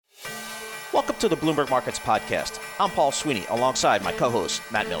Welcome to the Bloomberg Markets Podcast. I'm Paul Sweeney, alongside my co-host,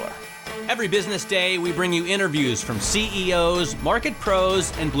 Matt Miller. Every business day, we bring you interviews from CEOs, market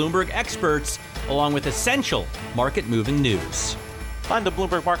pros, and Bloomberg experts, along with essential market-moving news. Find the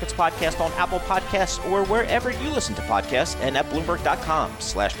Bloomberg Markets Podcast on Apple Podcasts or wherever you listen to podcasts and at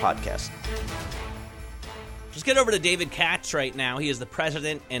Bloomberg.com/podcast. Let's get over to David Katz right now. He is the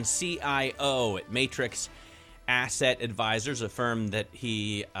president and CIO at Matrix Asset Advisors, a firm that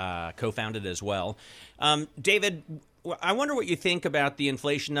he co-founded as well. David, I wonder what you think about the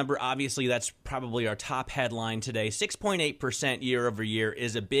inflation number. Obviously, that's probably our top headline today. 6.8% year over year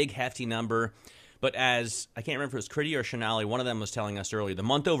is a big, hefty number. But as, I can't remember if it was Critty or Shanali, one of them was telling us earlier, the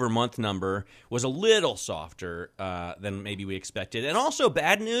month-over-month number was a little softer than maybe we expected. And also,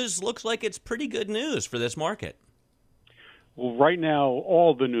 bad news looks like it's pretty good news for this market. Well, right now,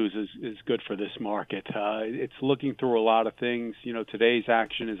 all the news is good for this market. It's looking through a lot of things. You know, today's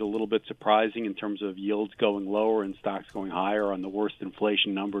action is a little bit surprising in terms of yields going lower and stocks going higher on the worst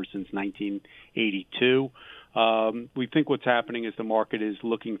inflation number since 1982. We think what's happening is the market is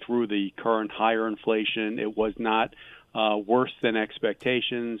looking through the current higher inflation. It was not worse than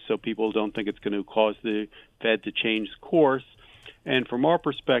expectations, so people don't think it's going to cause the Fed to change course. And from our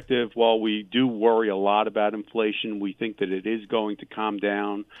perspective, while we do worry a lot about inflation, we think that it is going to calm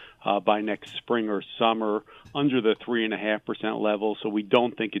down by next spring or summer under the 3.5% level. So we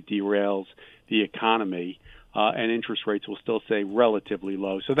don't think it derails the economy. And interest rates will still stay relatively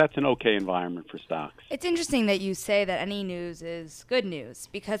low. So that's an okay environment for stocks. It's interesting that you say that any news is good news,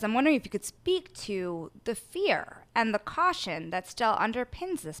 because I'm wondering if you could speak to the fear and the caution that still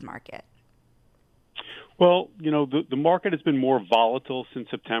underpins this market. Well, you know, the market has been more volatile since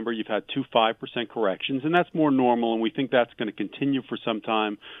September. You've had 5% corrections, and that's more normal, and we think that's going to continue for some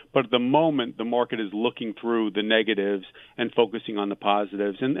time. But at the moment, the market is looking through the negatives and focusing on the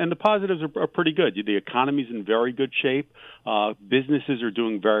positives. And the positives are pretty good. The economy's in very good shape. Businesses are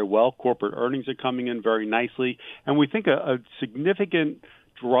doing very well. Corporate earnings are coming in very nicely. And we think a significant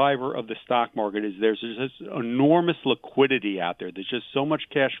driver of the stock market is there's this enormous liquidity out there. There's just so much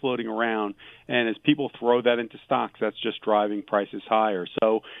cash floating around, and as people throw that into stocks, that's just driving prices higher.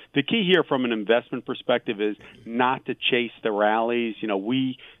 So the key here from an investment perspective is not to chase the rallies. You know,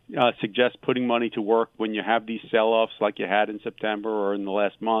 we suggest putting money to work when you have these sell-offs like you had in September or in the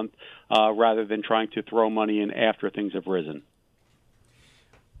last month, rather than trying to throw money in after things have risen.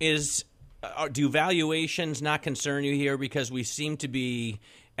 Do valuations not concern you here? Because we seem to be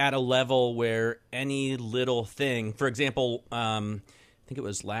at a level where any little thing, for example, I think it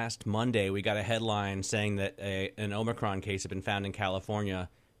was last Monday, we got a headline saying that an Omicron case had been found in California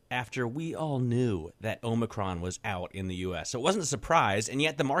after we all knew that Omicron was out in the U.S. So it wasn't a surprise, and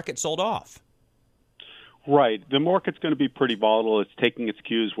yet the market sold off. Right. The market's going to be pretty volatile. It's taking its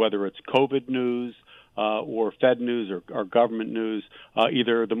cues, whether it's COVID news, or Fed news or government news.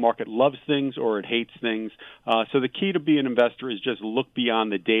 Either the market loves things or it hates things. So the key to be an investor is just look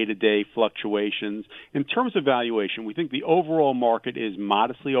beyond the day-to-day fluctuations. In terms of valuation, we think the overall market is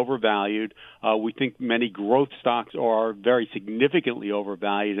modestly overvalued. We think many growth stocks are very significantly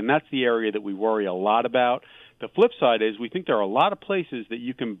overvalued, and that's the area that we worry a lot about. The flip side is we think there are a lot of places that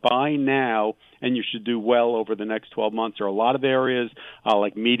you can buy now and you should do well over the next 12 months. There are a lot of areas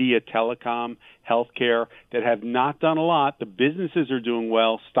like media, telecom, healthcare that have not done a lot. The businesses are doing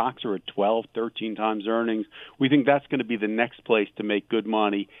well. Stocks are at 12, 13 times earnings. We think that's going to be the next place to make good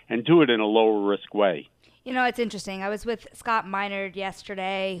money and do it in a lower risk way. You know, it's interesting. I was with Scott Minerd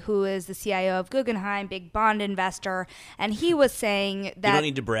yesterday, who is the CIO of Guggenheim, big bond investor, and he was saying that... You don't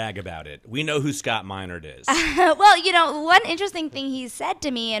need to brag about it. We know who Scott Minerd is. Well, you know, one interesting thing he said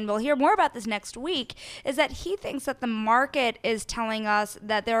to me, and we'll hear more about this next week, is that he thinks that the market is telling us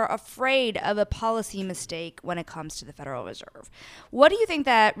that they're afraid of a policy mistake when it comes to the Federal Reserve. What do you think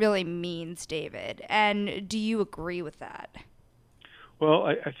that really means, David? And do you agree with that? Well,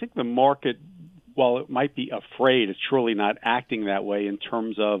 I think the market, while it might be afraid, it's surely not acting that way in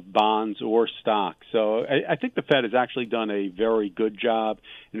terms of bonds or stocks. So I think the Fed has actually done a very good job.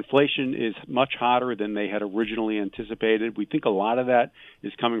 Inflation is much hotter than they had originally anticipated. We think a lot of that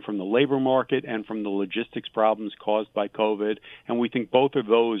is coming from the labor market and from the logistics problems caused by COVID. And we think both of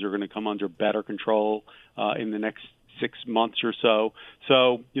those are going to come under better control in the next 6 months or so.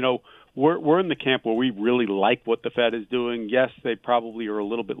 So, you know, we're in the camp where we really like what the Fed is doing. Yes, they probably are a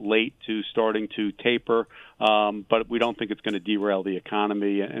little bit late to starting to taper, but we don't think it's going to derail the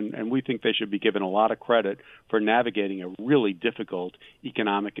economy. And we think they should be given a lot of credit for navigating a really difficult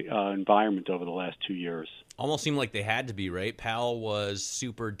economic environment over the last 2 years. Almost seemed like they had to be, right? Powell was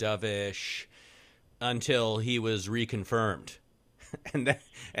super dovish until he was reconfirmed. and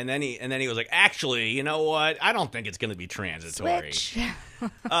then he was like, actually, you know what? I don't think it's going to be transitory. Switch.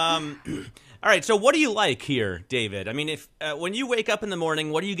 All right, so what do you like here, David? I mean, if when you wake up in the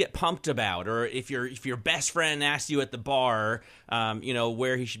morning, what do you get pumped about? Or if your best friend asks you at the bar,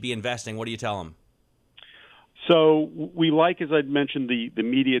 where he should be investing, what do you tell him? So we like, as I'd mentioned, the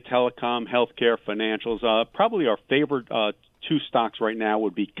media, telecom, healthcare, financials. Probably our favorite two stocks right now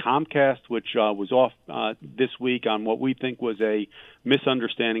would be Comcast, which was off this week on what we think was a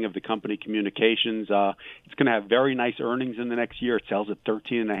misunderstanding of the company communications. It's going to have very nice earnings in the next year. It sells at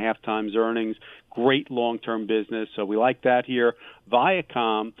 13.5 times earnings. Great long-term business, so we like that here.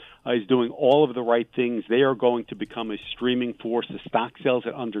 Viacom is doing all of the right things. They are going to become a streaming force. The stock sells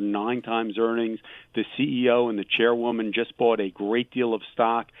at under 9 times earnings. The CEO and the chairwoman just bought a great deal of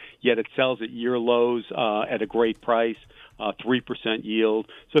stock, yet it sells at year lows at a great price. 3% yield.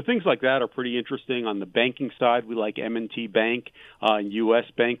 So things like that are pretty interesting. On the banking side, we like M&T Bank and U.S.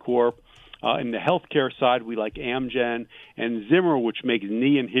 Bancorp. In the healthcare side, we like Amgen, and Zimmer, which makes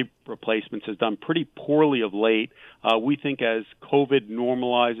knee and hip replacements, has done pretty poorly of late. We think as COVID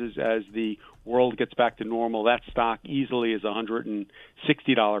normalizes, as the world gets back to normal, that stock easily is a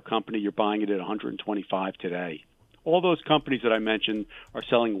 $160 company. You're buying it at $125 today. All those companies that I mentioned are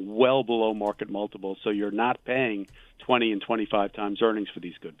selling well below market multiples, so you're not paying 20 and 25 times earnings for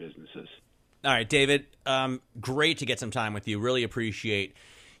these good businesses. All right, David, great to get some time with you. Really appreciate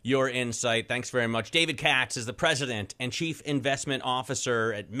your insight. Thanks very much. David Katz is the president and chief investment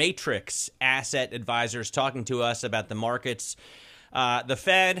officer at Matrix Asset Advisors, talking to us about the markets, the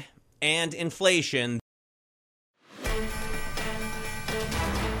Fed, and inflation.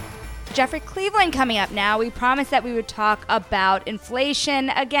 Jeffrey Cleveland coming up now. We promised that we would talk about inflation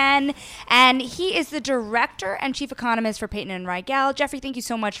again, and he is the director and chief economist for Payton & Rygel. Jeffrey, thank you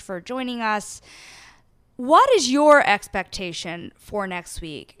so much for joining us. What is your expectation for next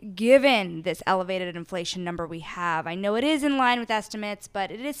week, given this elevated inflation number we have? I know it is in line with estimates,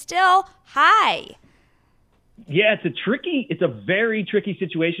 but it is still high. Yeah, it's a very tricky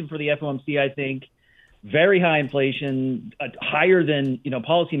situation for the FOMC, I think. Very high inflation, higher than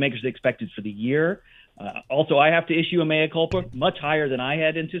policymakers expected for the year. Also, I have to issue a mea culpa, much higher than I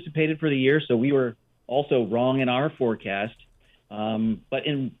had anticipated for the year. So we were also wrong in our forecast. But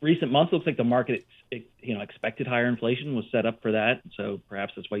in recent months, it looks like the market expected higher inflation, was set up for that. So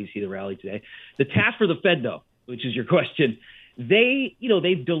perhaps that's why you see the rally today. The task for the Fed, though, which is your question,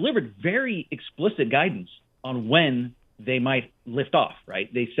 they've delivered very explicit guidance on when they might lift off.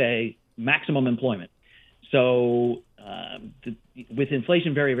 Right? They say maximum employment. So with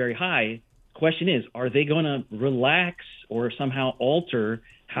inflation very, very high, the question is, are they going to relax or somehow alter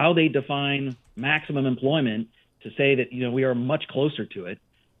how they define maximum employment to say that, we are much closer to it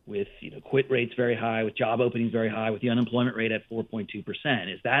with, quit rates very high, with job openings very high, with the unemployment rate at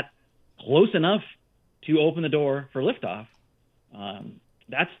 4.2%? Is that close enough to open the door for liftoff?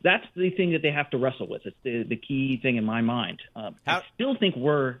 That's the thing that they have to wrestle with. It's the key thing in my mind. I still think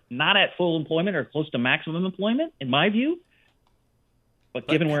we're not at full employment or close to maximum employment, in my view. But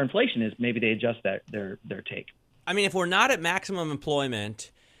given where inflation is, maybe they adjust their take. I mean, if we're not at maximum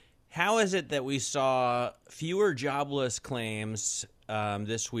employment, how is it that we saw fewer jobless claims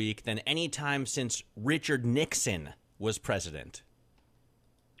this week than any time since Richard Nixon was president?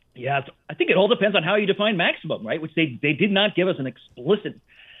 Yeah, I think it all depends on how you define maximum, right? Which they did not give us an explicit,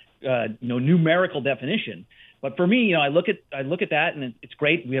 numerical definition. But for me, I look at that, and it's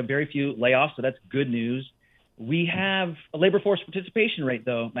great. We have very few layoffs, so that's good news. We have a labor force participation rate,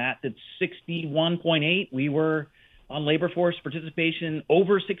 though, Matt, that's 61.8. We were on labor force participation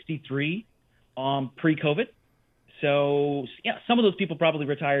over 63 pre-COVID. So yeah, some of those people probably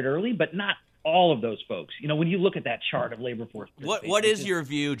retired early, but not all of those folks. When you look at that chart of labor force participation, what is your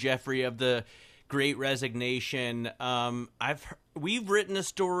view, Jeffrey, of the Great Resignation? We've written a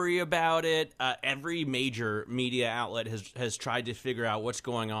story about it. Every major media outlet has tried to figure out what's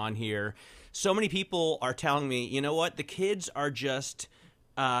going on here. So many people are telling me, you know what, the kids are just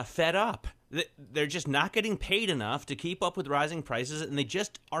fed up. They're just not getting paid enough to keep up with rising prices, and they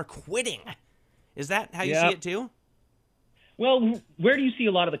just are quitting. Is that how you see it too? Well, where do you see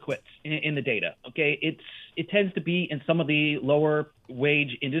a lot of the quits in the data? Okay, it tends to be in some of the lower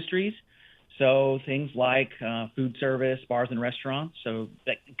wage industries. So things like food service, bars and restaurants. So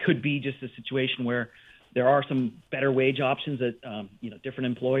that could be just a situation where there are some better wage options at different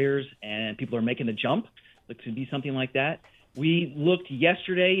employers, and people are making the jump. It could be something like that. We looked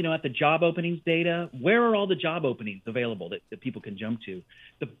yesterday, at the job openings data. Where are all the job openings available that people can jump to?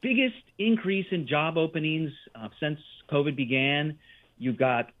 The biggest increase in job openings since COVID began You've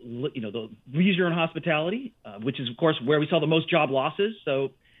got, the leisure and hospitality, which is, of course, where we saw the most job losses. So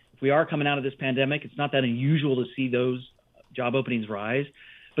if we are coming out of this pandemic, it's not that unusual to see those job openings rise.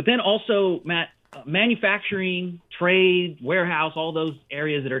 But then also, Matt, manufacturing, trade, warehouse, all those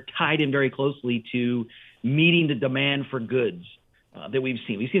areas that are tied in very closely to meeting the demand for goods that we've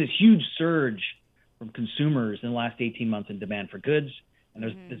seen. We've seen this huge surge from consumers in the last 18 months in demand for goods. And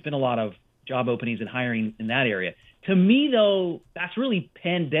there's been a lot of job openings and hiring in that area. To me, though, that's really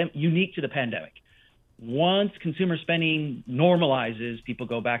unique to the pandemic. Once consumer spending normalizes, people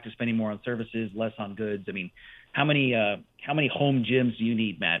go back to spending more on services, less on goods. I mean, how many home gyms do you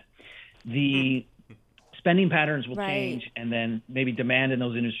need, Matt? The spending patterns will change, and then maybe demand in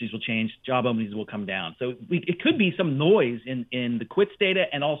those industries will change. Job openings will come down. So it could be some noise in the quits data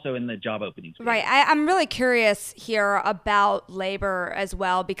and also in the job openings data. Right. I'm really curious here about labor as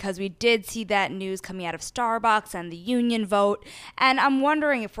well, because we did see that news coming out of Starbucks and the union vote. And I'm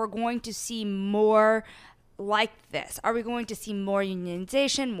wondering if we're going to see more like this. Are we going to see more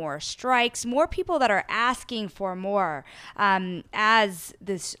unionization, more strikes, more people that are asking for more as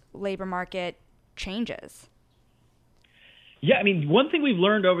this labor market changes? Yeah, I mean, one thing we've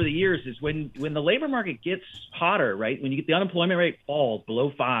learned over the years is when the labor market gets hotter, right, when you get the unemployment rate falls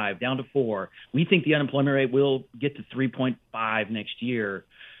below 5 down to 4, we think the unemployment rate will get to 3.5 next year.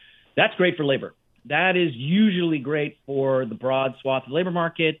 That's great for labor. That is usually great for the broad swath of the labor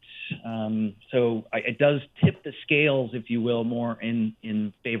market. So it does tip the scales, if you will, more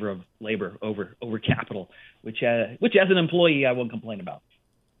in favor of labor over capital, which as an employee I won't complain about.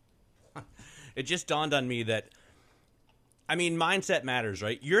 It just dawned on me that, I mean, mindset matters,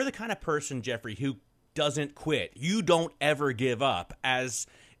 right? You're the kind of person, Jeffrey, who doesn't quit. You don't ever give up, as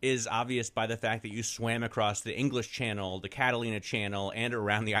is obvious by the fact that you swam across the English Channel, the Catalina Channel, and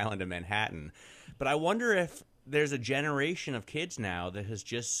around the island of Manhattan. But I wonder if there's a generation of kids now that has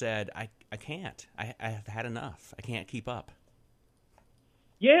just said, I can't. I have had enough. I can't keep up.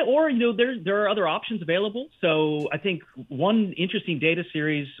 Yeah, or, there are other options available. So I think one interesting data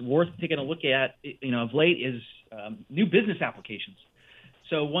series worth taking a look at, of late is new business applications.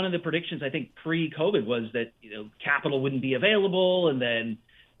 So one of the predictions, I think, pre-COVID was that, capital wouldn't be available and then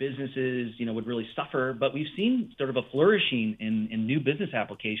businesses, would really suffer. But we've seen sort of a flourishing in new business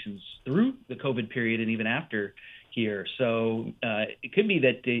applications through the COVID period and even after here. So it could be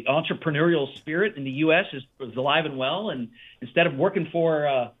that the entrepreneurial spirit in the U.S. is alive and well, and instead of working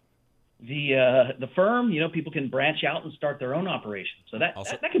for the firm, people can branch out and start their own operation. So that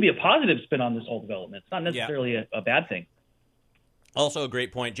could be a positive spin on this whole development. It's not necessarily a bad thing. Also a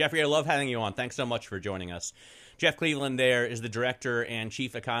great point. Jeffrey, I love having you on. Thanks so much for joining us. Jeff Cleveland there is the director and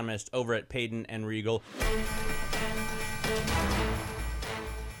chief economist over at Payden & Riegle.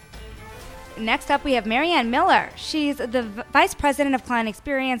 Next up, we have Marianne Miller. She's the Vice President of Client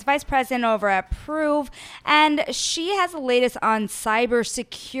Experience, Vice President over at Prove, and she has the latest on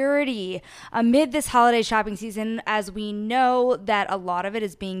cybersecurity amid this holiday shopping season, as we know that a lot of it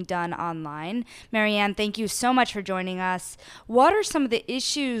is being done online. Marianne, thank you so much for joining us. What are some of the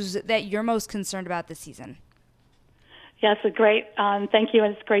issues that you're most concerned about this season? Yes, great. Thank you,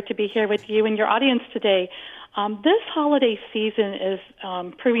 and it's great to be here with you and your audience today. This holiday season is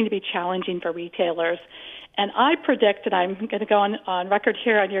proving to be challenging for retailers, and I predict, and I'm going to go on record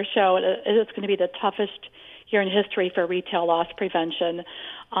here on your show, it's going to be the toughest year in history for retail loss prevention.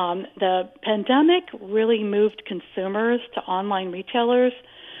 The pandemic really moved consumers to online retailers.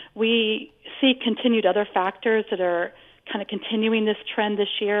 We see continued other factors that are kind of continuing this trend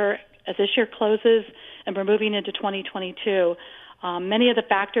this year as this year closes and we're moving into 2022. Many of the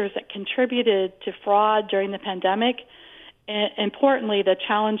factors that contributed to fraud during the pandemic, importantly, the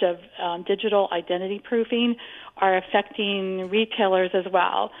challenge of digital identity proofing, are affecting retailers as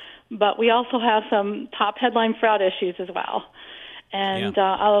well. But we also have some top headline fraud issues as well. And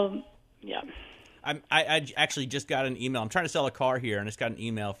I actually just got an email. I'm trying to sell a car here, and I just got an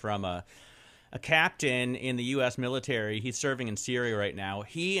email from a captain in the U.S. military. He's serving in Syria right now.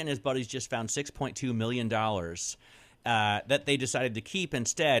 He and his buddies just found $6.2 million that they decided to keep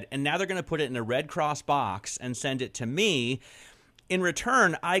instead, and now they're going to put it in a Red Cross box and send it to me. In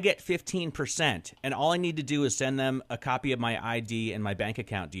return, I get 15%, and all I need to do is send them a copy of my ID and my bank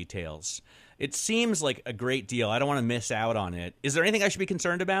account details. It seems like a great deal. I don't want to miss out on it. Is there anything I should be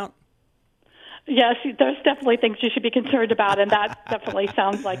concerned about? Yes, there's definitely things you should be concerned about, and that definitely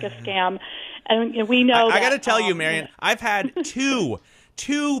sounds like a scam. And we know I got to tell you, Marianne, I've had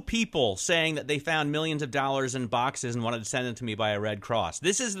two people saying that they found millions of dollars in boxes and wanted to send them to me by a Red Cross.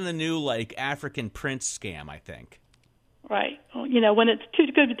 This is the new, African prince scam, I think. Right. Well, when it's too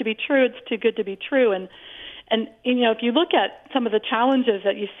good to be true, it's too good to be true. And And, if you look at some of the challenges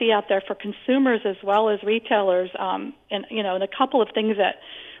that you see out there for consumers as well as retailers, and a couple of things that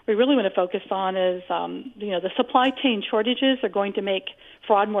we really want to focus on is, the supply chain shortages are going to make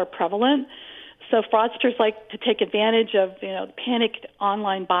fraud more prevalent. So fraudsters like to take advantage of, panicked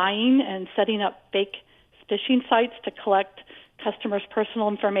online buying and setting up fake phishing sites to collect customers' personal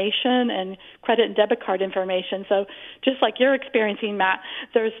information and credit and debit card information. So just like you're experiencing, Matt,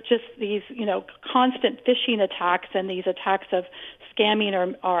 there's just these, constant phishing attacks and these attacks of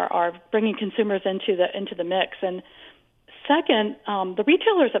scamming are bringing consumers into the mix. And second, the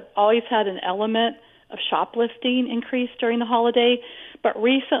retailers have always had an element of shoplifting increase during the holiday, but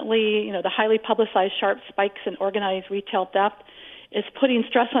recently, the highly publicized sharp spikes in organized retail theft is putting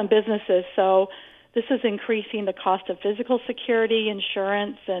stress on businesses. So this is increasing the cost of physical security,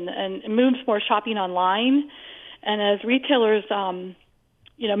 insurance, and moves more shopping online. And as retailers,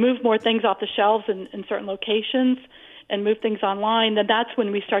 move more things off the shelves in certain locations and move things online, then that's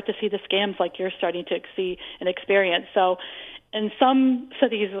when we start to see the scams like you're starting to see and experience. So in some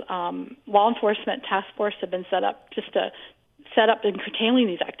cities, law enforcement task force have been set up just to set up in curtailing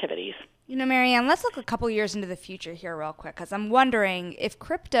these activities. Marianne, let's look a couple years into the future here real quick, because I'm wondering if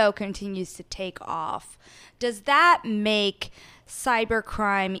crypto continues to take off, does that make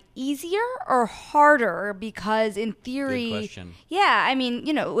cybercrime easier or harder? Because in theory, good question. Yeah, I mean,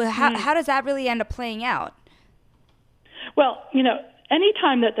 how does that really end up playing out? Well,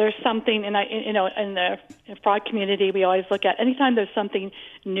 anytime that there's something, and in the fraud community, we always look at anytime there's something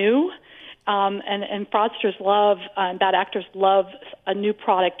new. And fraudsters love, bad actors love a new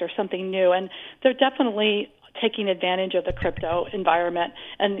product or something new, and they're definitely taking advantage of the crypto environment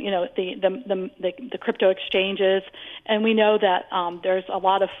and the crypto exchanges. And we know that there's a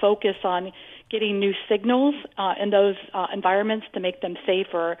lot of focus on getting new signals in those environments to make them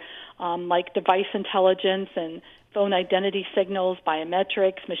safer, like device intelligence and phone identity signals,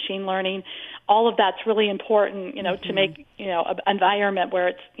 biometrics, machine learning. All of that's really important, to make, an environment where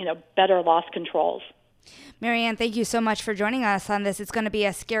it's, better loss controls. Marianne, thank you so much for joining us on this. It's going to be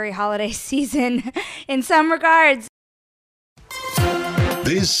a scary holiday season in some regards.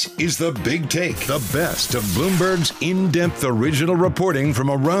 This is The Big Take, the best of Bloomberg's in-depth original reporting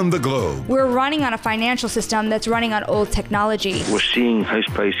from around the globe. We're running on a financial system that's running on old technology. We're seeing house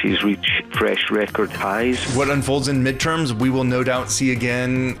prices reach fresh record highs. What unfolds in midterms, we will no doubt see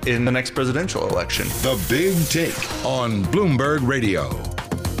again in the next presidential election. The Big Take on Bloomberg Radio.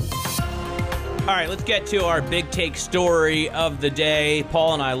 All right, let's get to our big take story of the day.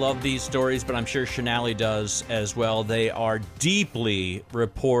 Paul and I love these stories, but I'm sure Shanali does as well. They are deeply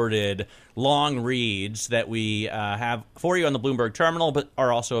reported long reads that we have for you on the Bloomberg Terminal, but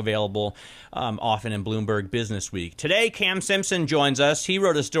are also available often in Bloomberg Business Week. Today, Cam Simpson joins us. He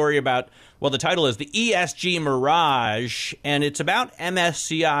wrote a story about, the title is The ESG Mirage, and it's about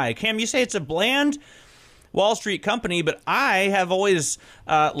MSCI. Cam, you say it's a bland Wall Street company, but I have always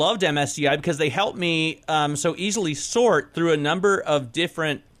loved MSCI because they help me so easily sort through a number of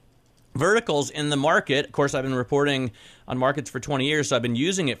different verticals in the market. Of course, I've been reporting on markets for 20 years, so I've been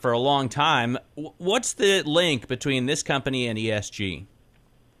using it for a long time. What's the link between this company and ESG?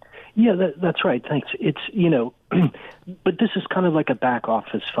 Yeah, that's right. Thanks. It's, but this is kind of like a back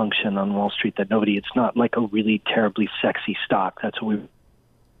office function on Wall Street that it's not like a really terribly sexy stock. That's what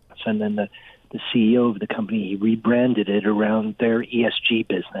and then the CEO of the company, he rebranded it around their ESG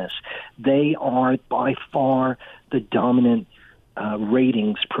business. They are by far the dominant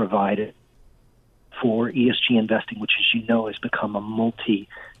ratings provider for ESG investing, which, as you know, has become a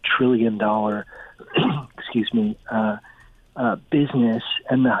multi-trillion-dollar business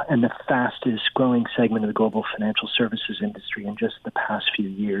and the fastest-growing segment of the global financial services industry in just the past few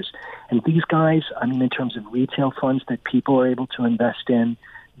years. And these guys, in terms of retail funds that people are able to invest in,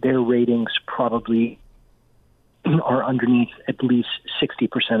 their ratings probably are underneath at least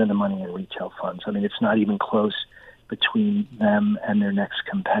 60% of the money in retail funds. It's not even close between them and their next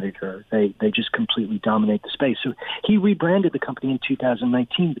competitor. They just completely dominate the space. So he rebranded the company in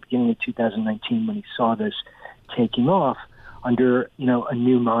 2019, the beginning of 2019, when he saw this taking off under, a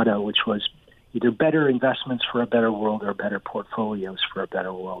new motto, which was either better investments for a better world or better portfolios for a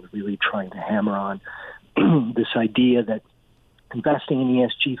better world, really trying to hammer on this idea that investing in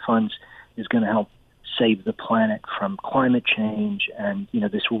ESG funds is going to help save the planet from climate change. And,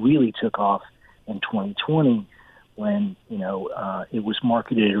 this really took off in 2020 when, it was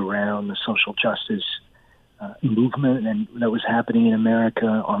marketed around the social justice movement and that was happening in America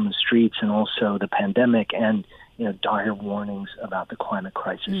on the streets, and also the pandemic and, dire warnings about the climate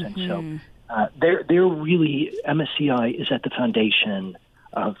crisis. Mm-hmm. And so they're really, MSCI is at the foundation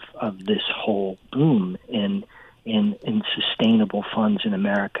of this whole boom in sustainable funds in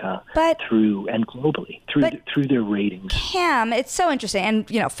America and globally through their ratings. Cam, it's so interesting.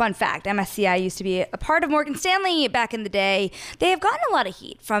 And, fun fact, MSCI used to be a part of Morgan Stanley back in the day. They have gotten a lot of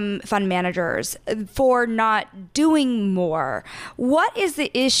heat from fund managers for not doing more. What is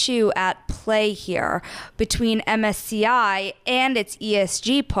the issue at play here between MSCI and its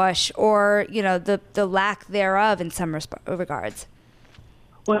ESG push, or, the lack thereof in some regards?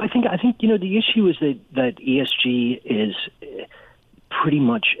 Well, I think the issue is that ESG is pretty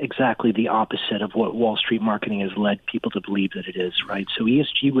much exactly the opposite of what Wall Street marketing has led people to believe that it is, right? So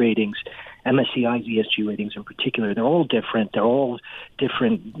ESG ratings, MSCI's ESG ratings in particular, they're all different. They're all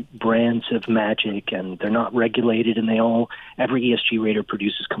different brands of magic, and they're not regulated, and every ESG rater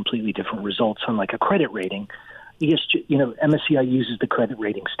produces completely different results. Unlike a credit rating, ESG, MSCI uses the credit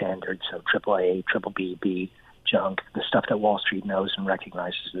rating standards, so AAA, BBB, junk, the stuff that Wall Street knows and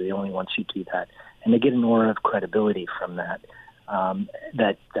recognizes. They're the only ones who do that, and they get an aura of credibility from that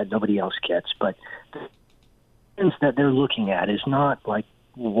that nobody else gets. But the lens that they're looking at is not like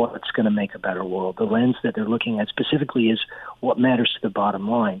what's going to make a better world. The lens that they're looking at specifically is what matters to the bottom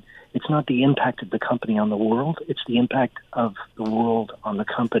line. It's not the impact of the company on the world; it's the impact of the world on the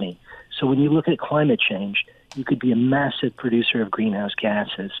company. So when you look at climate change, you could be a massive producer of greenhouse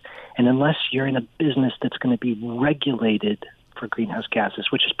gases, and unless you're in a business that's going to be regulated for greenhouse gases,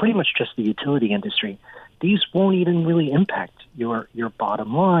 which is pretty much just the utility industry, these won't even really impact your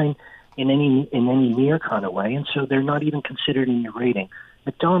bottom line in any near kind of way, and so they're not even considered in your rating.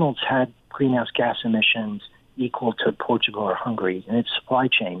 McDonald's had greenhouse gas emissions equal to Portugal or Hungary in its supply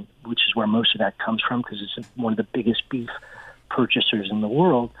chain, which is where most of that comes from because it's one of the biggest beef purchasers in the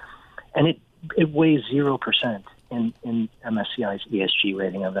world, and it weighs 0% in MSCI's ESG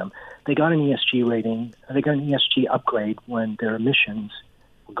rating of them. They got an ESG rating, they got an ESG upgrade when their emissions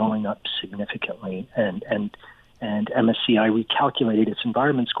were going up significantly, and MSCI recalculated its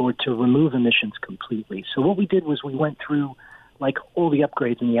environment score to remove emissions completely. So what we did was we went through like all the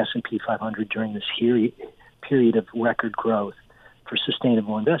upgrades in the S&P 500 during this period of record growth for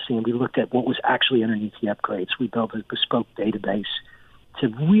sustainable investing, and we looked at what was actually underneath the upgrades. We built a bespoke database to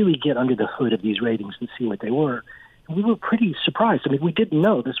really get under the hood of these ratings and see what they were. And we were pretty surprised. I mean, we didn't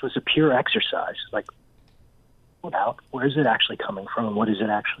know this was a pure exercise. Like, about where is it actually coming from and what does it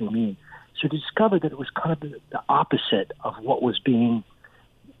actually mean? So to discover that it was kind of the opposite of what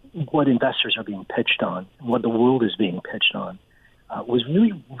investors are being pitched on, what the world is being pitched on, was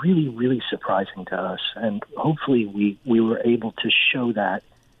really, really, really surprising to us. And hopefully we were able to show that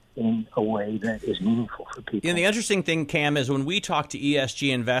in a way that is meaningful for people. And the interesting thing, Cam, is when we talk to ESG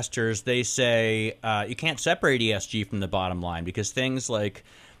investors, they say you can't separate ESG from the bottom line because things like,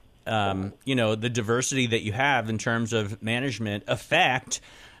 the diversity that you have in terms of management affect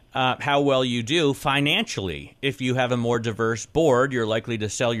how well you do financially. If you have a more diverse board, you're likely to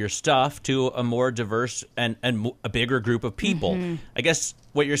sell your stuff to a more diverse and a bigger group of people. Mm-hmm. I guess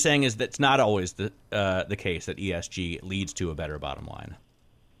what you're saying is that's not always the case, that ESG leads to a better bottom line.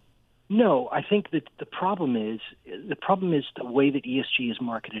 No, I think that the problem is the way that ESG is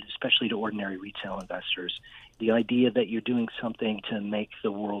marketed, especially to ordinary retail investors. The idea that you're doing something to make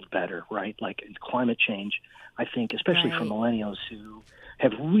the world better, right? Like climate change, I think, especially for millennials who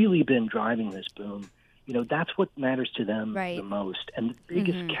have really been driving this boom, that's what matters to them the most. And the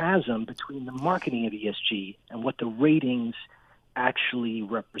biggest chasm between the marketing of ESG and what the ratings actually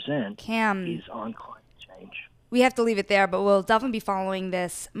represent is on climate change. We have to leave it there, but we'll definitely be following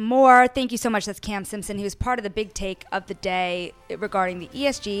this more. Thank you so much. That's Cam Simpson. He was part of the big take of the day regarding the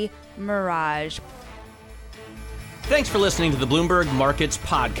ESG Mirage. Thanks for listening to the Bloomberg Markets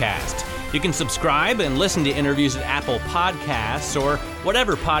Podcast. You can subscribe and listen to interviews at Apple Podcasts or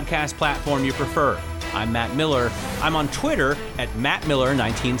whatever podcast platform you prefer. I'm Matt Miller. I'm on Twitter at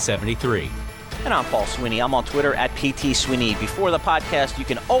MattMiller1973. And I'm Paul Sweeney. I'm on Twitter at PT Sweeney. Before the podcast, you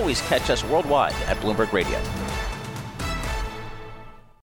can always catch us worldwide at Bloomberg Radio.